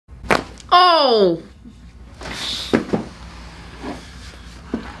Oh!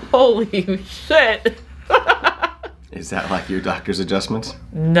 Holy shit! Is that like your doctor's adjustments?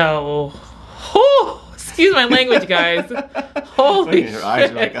 No. Oh, excuse my language, guys. Holy shit. Your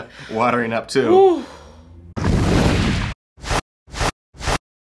eyes are like watering up too. Ooh.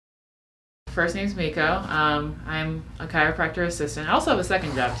 First name's Miko. I'm a chiropractor assistant. I also have a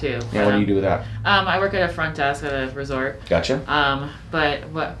second job too. Yeah, what do you do with that? I work at a front desk at a resort. Gotcha. But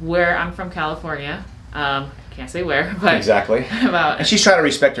where I'm from California. Can't say where, but exactly. And she's trying to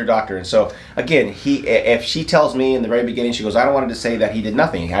respect her doctor. And so again, if she tells me in the very beginning, she goes, I don't want to say that he did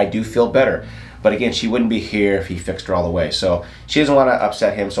nothing. I do feel better. But again, she wouldn't be here if he fixed her all the way. So she doesn't want to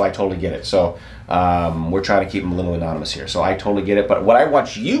upset him, so I totally get it. So we're trying to keep him a little anonymous here. So I totally get it. But what I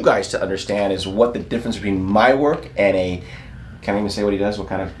want you guys to understand is what the difference between my work and a, can't even say what he does, what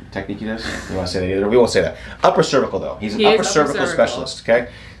kind of technique he does? You want to say that either? We won't say that. Upper cervical though. He's an upper cervical specialist, okay?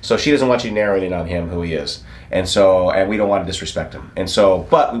 So she doesn't want you narrowing in on him, who he is. And so, and we don't want to disrespect him. And so,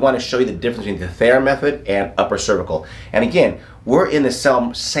 but we want to show you the difference between the Thayer method and upper cervical. And again, we're in the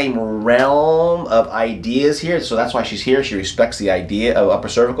same realm of ideas here. So that's why she's here. She respects the idea of upper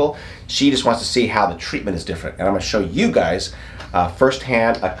cervical. She just wants to see how the treatment is different. And I'm going to show you guys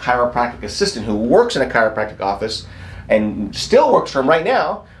firsthand a chiropractic assistant who works in a chiropractic office and still works for him right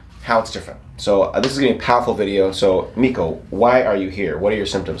now, how it's different. So this is going to be a powerful video. So Miko, why are you here? What are your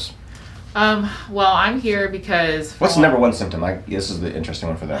symptoms? Well, I'm here because... What's the number one symptom? This is the interesting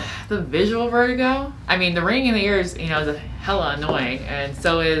one for them. The visual vertigo. I mean, the ringing in the ears, you know, is hella annoying. And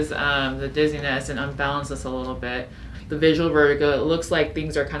so is the dizziness and unbalances a little bit. The visual vertigo, it looks like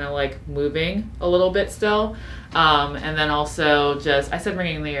things are kind of like moving a little bit still. And then also just, I said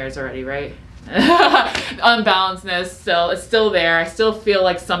ringing in the ears already, right? Unbalancedness, still, it's still there. I still feel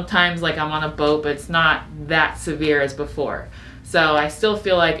like sometimes like I'm on a boat, but it's not that severe as before. So I still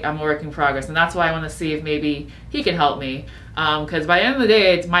feel like I'm a work in progress, and that's why I want to see if maybe he can help me. Because by the end of the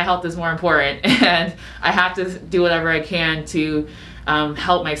day, my health is more important, and I have to do whatever I can to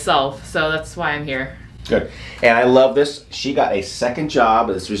help myself. So that's why I'm here. Good. And I love this. She got a second job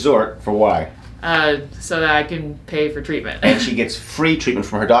at this resort for why? So that I can pay for treatment. And she gets free treatment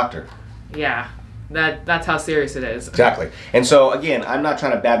from her doctor. Yeah. That's how serious it is. Exactly. And so again, I'm not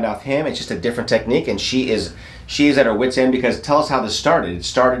trying to badmouth him. It's just a different technique, and she is at her wit's end, because tell us how this started. It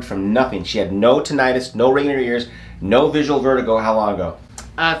started from nothing. She had no tinnitus, no ringing in her ears, no visual vertigo. How long ago?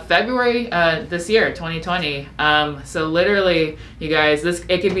 February this year, 2020. So literally, you guys,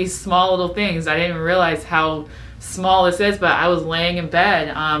 it could be small little things. I didn't even realize how small this is, but I was laying in bed.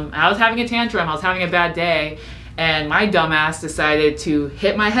 I was having a tantrum. I was having a bad day. And my dumbass decided to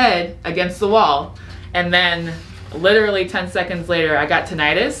hit my head against the wall. And then literally 10 seconds later, I got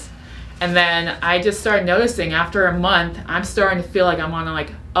tinnitus. And then I just started noticing after a month, I'm starting to feel like I'm on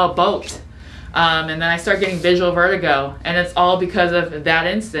a boat. And then I start getting visual vertigo. And it's all because of that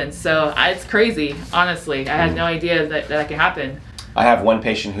instance. So it's crazy, honestly. I had no idea that could happen. I have one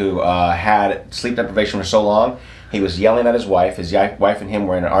patient who had sleep deprivation for so long, he was yelling at his wife. His wife and him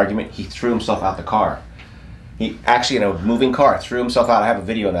were in an argument. He threw himself out the car. He actually, in a moving car, threw himself out. I have a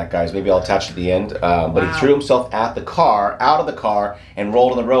video on that, guys. Maybe I'll attach it at the end. But wow. He threw himself out of the car, and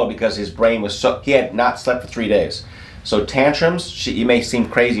rolled on the road because his brain was so, he had not slept for 3 days. So tantrums, you may seem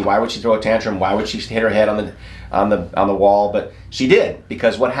crazy. Why would she throw a tantrum? Why would she hit her head on the wall? But she did,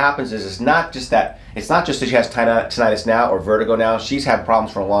 because what happens is it's not just that she has tinnitus now or vertigo now. She's had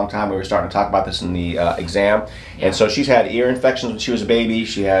problems for a long time. We were starting to talk about this in the exam. Yeah. And so she's had ear infections when she was a baby.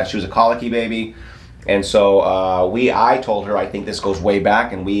 She was a colicky baby. And so I told her I think this goes way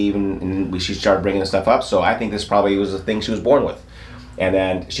back, and she started bringing this stuff up. So I think this probably was a thing she was born with, and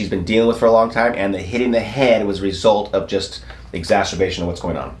then she's been dealing with for a long time. And the hitting the head was a result of just exacerbation of what's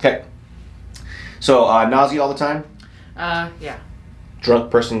going on. Okay. So nausea all the time. Yeah. Drunk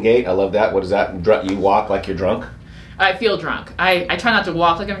person gait. I love that. What is that? You walk like you're drunk. I feel drunk. I try not to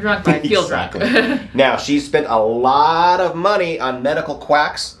walk like I'm drunk, but I feel exactly. drunk. Now, she's spent a lot of money on medical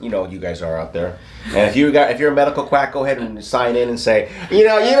quacks. You know, you guys are out there. And if you're a medical quack, go ahead and sign in and say, you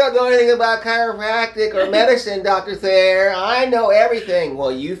know, you don't know anything about chiropractic or medicine, Dr. Thayer. I know everything.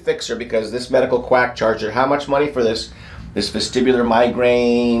 Well, you fix her, because this medical quack charged her how much money for this vestibular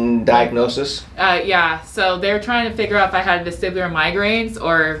migraine diagnosis? Yeah, so they're trying to figure out if I had vestibular migraines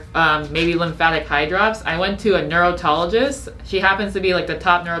or maybe lymphatic hydrops. I went to a neurologist. She happens to be like the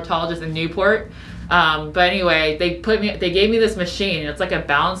top neurologist in Newport. But anyway, they gave me this machine. It's like a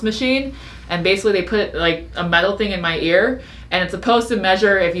balance machine, and basically they put like a metal thing in my ear, and it's supposed to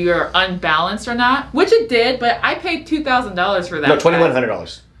measure if you are unbalanced or not, which it did, but I paid $2,000 for that. No,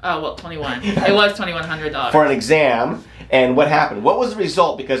 $2,100. Oh, well, 21. It was $2,100. For an exam. And what happened? What was the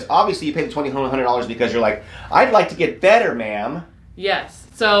result? Because obviously you paid the $2,100 because you're like, I'd like to get better, ma'am. Yes.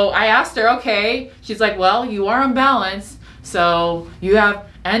 So I asked her, okay. She's like, well, you are unbalanced, so you have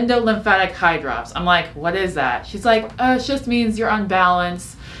Endolymphatic Hydrops. I'm like, what is that? She's like, it just means you're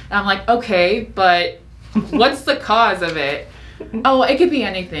unbalanced. And I'm like, okay, but what's the cause of it? Oh, it could be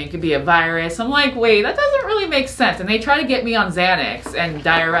anything. It could be a virus. I'm like, wait, that doesn't really make sense. And they try to get me on Xanax and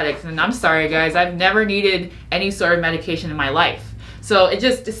diuretics. And I'm sorry, guys, I've never needed any sort of medication in my life. So it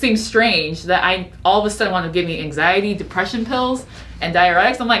seems strange that I all of a sudden want to give me anxiety, depression pills, and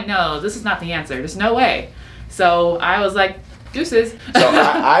diuretics. I'm like, no, this is not the answer. There's no way. So I was like, deuces. So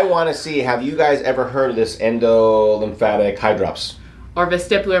I want to see, have you guys ever heard of this Endolymphatic Hydrops? Or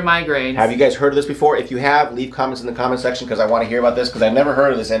vestibular migraines. Have you guys heard of this before? If you have, leave comments in the comment section because I want to hear about this because I've never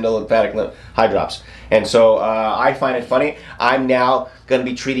heard of this Endolymphatic Hydrops. And so I find it funny. I'm now going to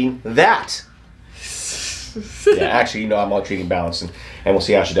be treating that. Yeah, actually, I'm all treating balance, and we'll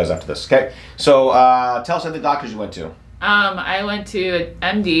see how she does after this. Okay, so tell us how the doctors you went to. I went to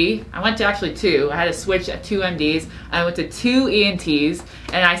an MD. I went to actually 2. I had to switch at 2 MDs. I went to 2 ENTs,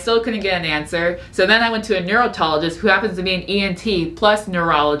 and I still couldn't get an answer. So then I went to a neurologist who happens to be an ENT plus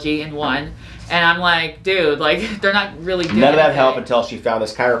neurology in one. And I'm like, dude, like, they're not really doing None of that anything. helped until she found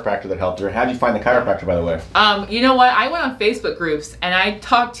this chiropractor that helped her. How did you find the chiropractor, by the way? You know what? I went on Facebook groups, and I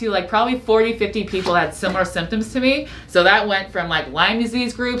talked to, like, probably 40, 50 people that had similar symptoms to me. So that went from, like, Lyme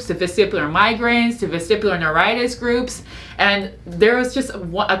disease groups to vestibular migraines to vestibular neuritis groups. And there was just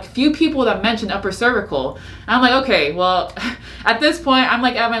a few people that mentioned upper cervical. And I'm like, okay, well, at this point, I'm,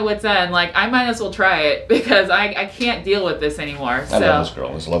 like, at my wit's end. Like, I might as well try it because I can't deal with this anymore. I love this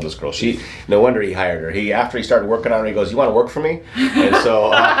girl. I just love this girl. No wonder he hired her. After he started working on her, he goes, you want to work for me? And so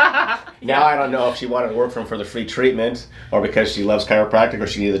now I don't know if she wanted to work for him for the free treatment or because she loves chiropractic or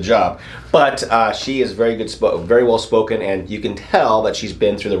she needed a job. But she is very well spoken, and you can tell that she's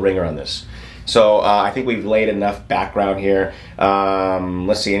been through the ringer on this. So I think we've laid enough background here.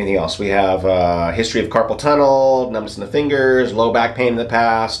 Let's see, anything else? We have history of carpal tunnel, numbness in the fingers, low back pain in the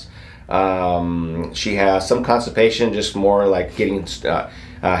past. She has some constipation, just more like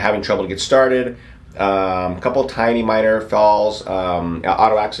having trouble to get started. A couple tiny minor falls,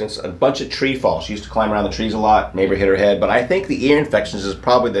 auto accidents, a bunch of tree falls. She used to climb around the trees a lot, neighbor hit her head. But I think the ear infections is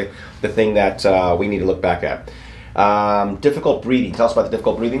probably the thing that we need to look back at. Difficult breathing. Tell us about the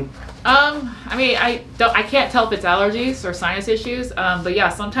difficult breathing. I mean, I can't tell if it's allergies or sinus issues, but yeah,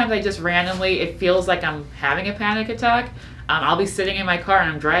 sometimes I just randomly, it feels like I'm having a panic attack. I'll be sitting in my car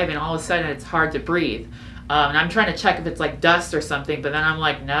and I'm driving, all of a sudden it's hard to breathe. And I'm trying to check if it's like dust or something, but then I'm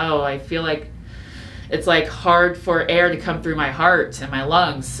like, no, I feel like it's like hard for air to come through my heart and my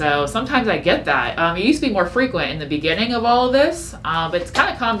lungs. So sometimes I get that. It used to be more frequent in the beginning of all of this, but it's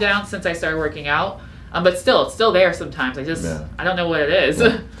kind of calmed down since I started working out. But still, it's still there sometimes. I don't know what it is.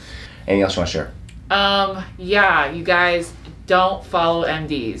 Yeah. Anything else you want to share? Yeah, you guys don't follow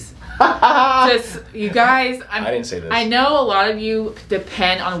MDs. You guys, I didn't say this. I know a lot of you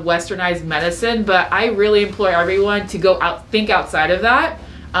depend on westernized medicine, but I really implore everyone to think outside of that.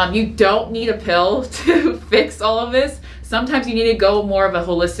 You don't need a pill to fix all of this. Sometimes you need to go more of a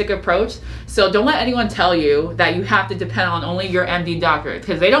holistic approach. So don't let anyone tell you that you have to depend on only your MD doctor,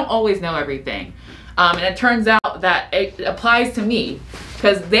 because they don't always know everything. And it turns out that it applies to me,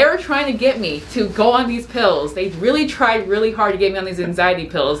 because they're trying to get me to go on these pills. They really tried really hard to get me on these anxiety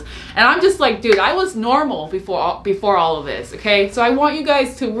pills. And I'm just like, dude, I was normal before all of this, okay? So I want you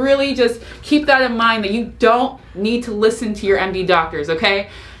guys to really just keep that in mind, that you don't need to listen to your MD doctors, okay?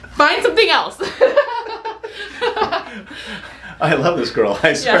 Find something else. I love this girl,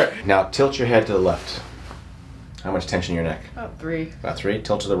 I swear. Yeah. Now tilt your head to the left. How much tension in your neck? About 3. About 3.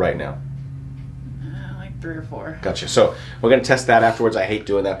 Tilt to the right now. Like 3 or 4. Gotcha. So we're going to test that afterwards. I hate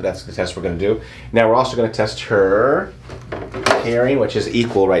doing that, but that's the test we're going to do. Now we're also going to test her hearing, which is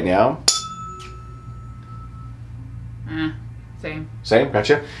equal right now. Same. Same?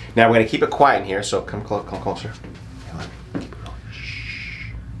 Gotcha. Now we're going to keep it quiet in here, so come closer.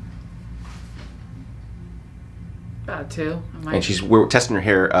 About 2. And we're testing her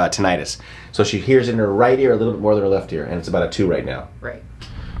hair tinnitus. So she hears in her right ear a little bit more than her left ear, and it's about a 2 right now. Right.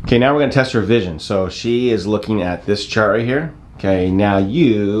 Okay, now we're going to test her vision. So she is looking at this chart right here. Okay, now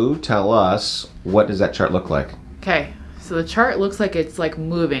you tell us, what does that chart look like? Okay, so the chart looks like it's like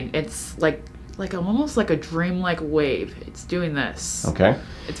moving. It's like almost like a dreamlike wave. It's doing this. Okay.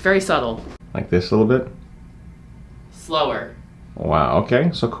 It's very subtle. Like this a little bit? Slower. Wow, okay,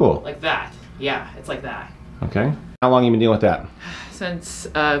 so cool. Like that. Yeah, it's like that. Okay. How long have you been dealing with that? Since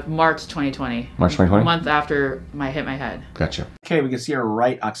March 2020. March 2020? A month after I hit my head. Gotcha. Okay, we can see our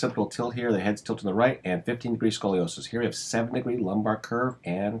right occipital tilt here. The head's tilted to the right, and 15-degree scoliosis. Here we have 7-degree lumbar curve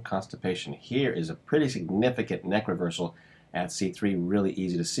and constipation. Here is a pretty significant neck reversal at C3, really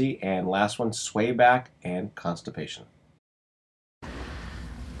easy to see. And last one, sway back and constipation.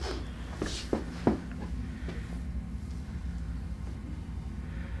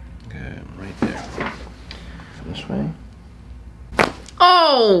 Good, right there. This way.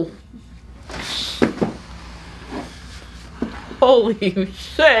 Oh! Holy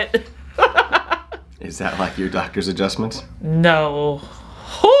shit! Is that like your doctor's adjustments? No.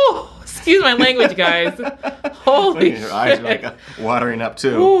 Oh, excuse my language, guys. Holy Your shit. eyes are like watering up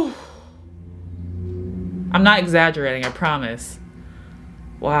too. Ooh. I'm not exaggerating, I promise.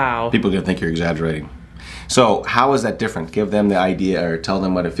 Wow. People are gonna think you're exaggerating. So how is that different? Give them the idea or tell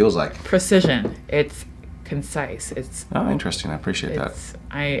them what it feels like. Precision. It's concise. It's Interesting. I appreciate that.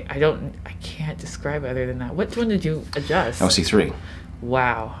 I can't describe it other than that. Which one did you adjust? Oh, C3.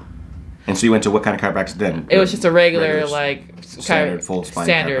 Wow. And so you went to what kind of chiropractic then? It was just a regular like standard full spine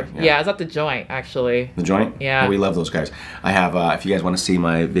standard. chiropractor, Yeah, it's at the joint actually. The joint? Yeah. Oh, we love those guys. I have if you guys want to see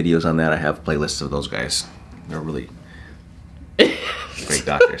my videos on that, I have playlists of those guys. They're really great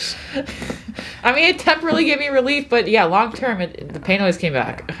doctors. I mean, it temporarily gave me relief, but yeah, long term, the pain always came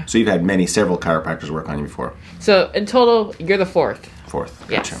back. So you've had several chiropractors work on you before? So in total, you're the fourth. Fourth.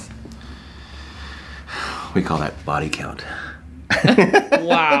 Gotcha. Yes. We call that body count.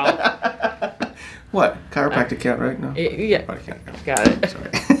 Wow. What? Chiropractic count, right? No? Yeah. Body count. Got it.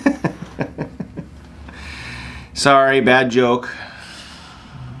 Sorry. Sorry, bad joke.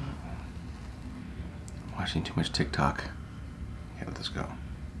 Watching too much TikTok. Okay, let this go.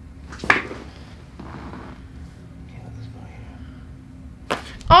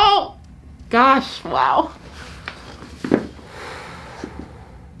 Oh! Gosh, wow.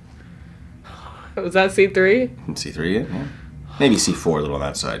 Was that C3? C3, yeah. Maybe C4 a little on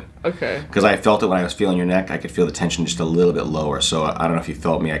that side. Okay. Because I felt it when I was feeling your neck. I could feel the tension just a little bit lower. So I don't know if you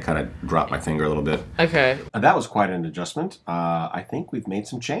felt me. I kind of dropped my finger a little bit. Okay. That was quite an adjustment. I think we've made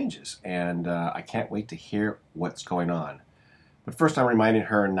some changes. And I can't wait to hear what's going on. But first I'm reminding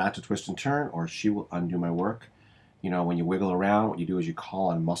her not to twist and turn or she will undo my work. You know, when you wiggle around, what you do is you call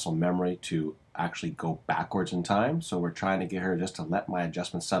on muscle memory to actually go backwards in time. So we're trying to get her just to let my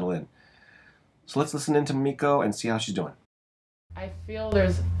adjustments settle in. So let's listen into Miko and see how she's doing. I feel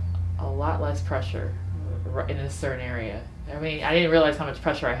there's a lot less pressure in a certain area. I mean, I didn't realize how much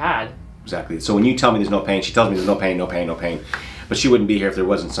pressure I had. Exactly. So when you tell me there's no pain, she tells me there's no pain, no pain, no pain. But she wouldn't be here if there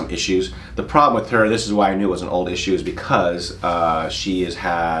wasn't some issues. The problem with her, this is why I knew it was an old issue, is because she has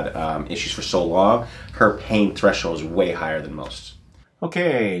had issues for so long. Her pain threshold is way higher than most.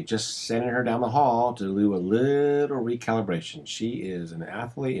 Okay, just sending her down the hall to do a little recalibration. She is an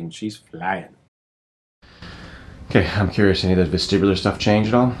athlete and she's flying. Okay, I'm curious, any of the vestibular stuff change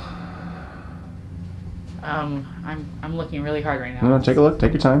at all? I'm looking really hard right now. No, take a look,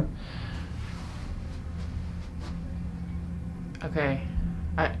 take your time. Okay.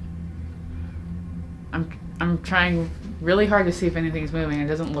 I'm trying really hard to see if anything's moving. It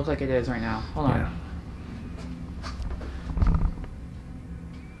doesn't look like it is right now. Hold on.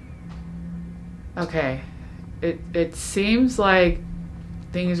 Yeah. Okay. It seems like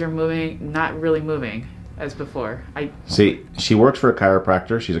things are moving, not really moving as before. See, she works for a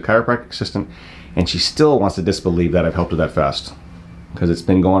chiropractor. She's a chiropractic assistant, and she still wants to disbelieve that I've helped her that fast because it's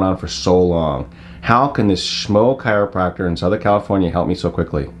been going on for so long. How can this schmo chiropractor in Southern California help me so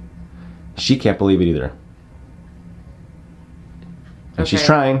quickly? She can't believe it either. And she's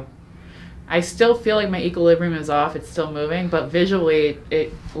trying. I still feel like my equilibrium is off. It's still moving, but visually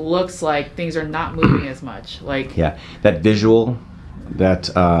it looks like things are not moving as much. Like, yeah, that visual, that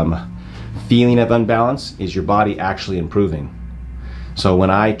feeling of unbalance is your body actually improving. So when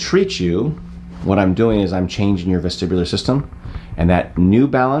I treat you, what I'm doing is I'm changing your vestibular system, and that new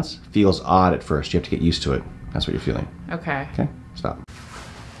balance feels odd at first. You have to get used to it. That's what you're feeling. Okay. Okay, stop.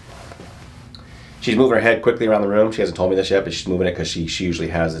 She's moving her head quickly around the room. She hasn't told me this yet, but she's moving it because she usually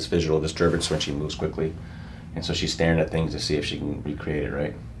has this visual disturbance when she moves quickly. And so she's staring at things to see if she can recreate it,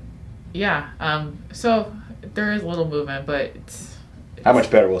 right? Yeah. So there is a little movement, but it's how much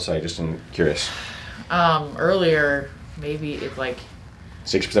better, we'll say, just in curious. Earlier, maybe it's like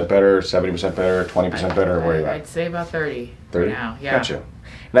 60% better, 70% better, 20% better, where are you at? I'd say about 30. 30? Now, yeah. Gotcha.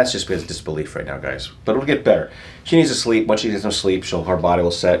 And that's just because of disbelief right now, guys. But it'll get better. She needs to sleep. Once she gets some sleep, her body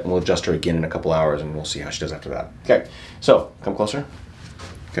will set, and we'll adjust her again in a couple hours, and we'll see how she does after that. Okay, so come closer.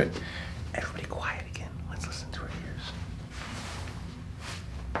 Good. Everybody quiet again. Let's listen to her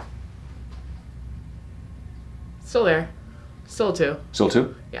ears. Still there. Still 2. Still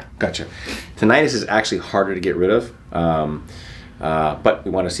 2? Yeah. Gotcha. Tinnitus is actually harder to get rid of, but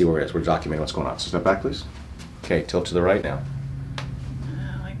we want to see where it is. We're documenting what's going on. So step back, please. Okay, tilt to the right now.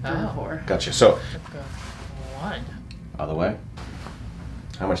 Like 3 or 4. Gotcha. So, 1. other way.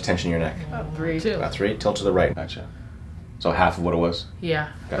 How much tension in your neck? About 3. 2. About 3. Tilt to the right. Gotcha. So half of what it was?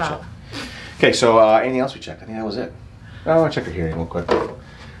 Yeah. Gotcha. About. Okay, so anything else we checked? I think that was it. Oh, I want to check your hearing real quick.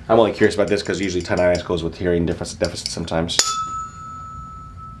 I'm only curious about this because usually tinnitus goes with hearing deficit sometimes.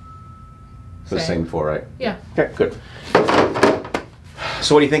 So the same before, right? Yeah. Okay, good.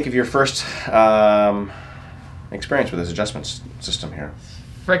 So what do you think of your first experience with this adjustment system here?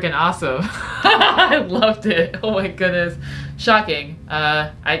 Freaking awesome. I loved it. Oh my goodness. Shocking.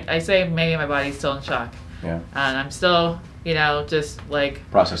 I say maybe my body's still in shock. Yeah. And I'm still, you know, just like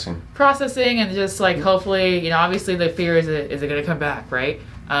Processing and just like hopefully, you know, obviously the fear is it going to come back, right?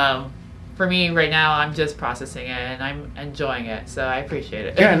 For me right now, I'm just processing it and I'm enjoying it. So I appreciate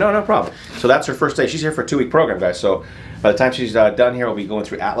it. Yeah, no problem. So that's her first day. She's here for a 2-week program, guys. So by the time she's done here, we'll be going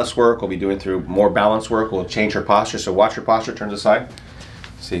through Atlas work. We'll be doing through more balance work. We'll change her posture. So watch her posture, turn to the side.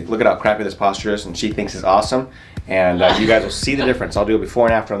 See, look at how crappy this posture is, and she thinks it's awesome. And you guys will see the difference. I'll do a before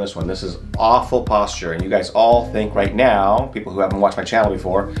and after on this one. This is awful posture, and you guys all think right now, people who haven't watched my channel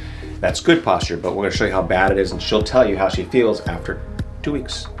before, that's good posture, but we're gonna show you how bad it is, and she'll tell you how she feels after 2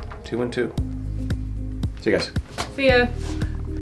 weeks. 2 and 2. See you guys. See ya.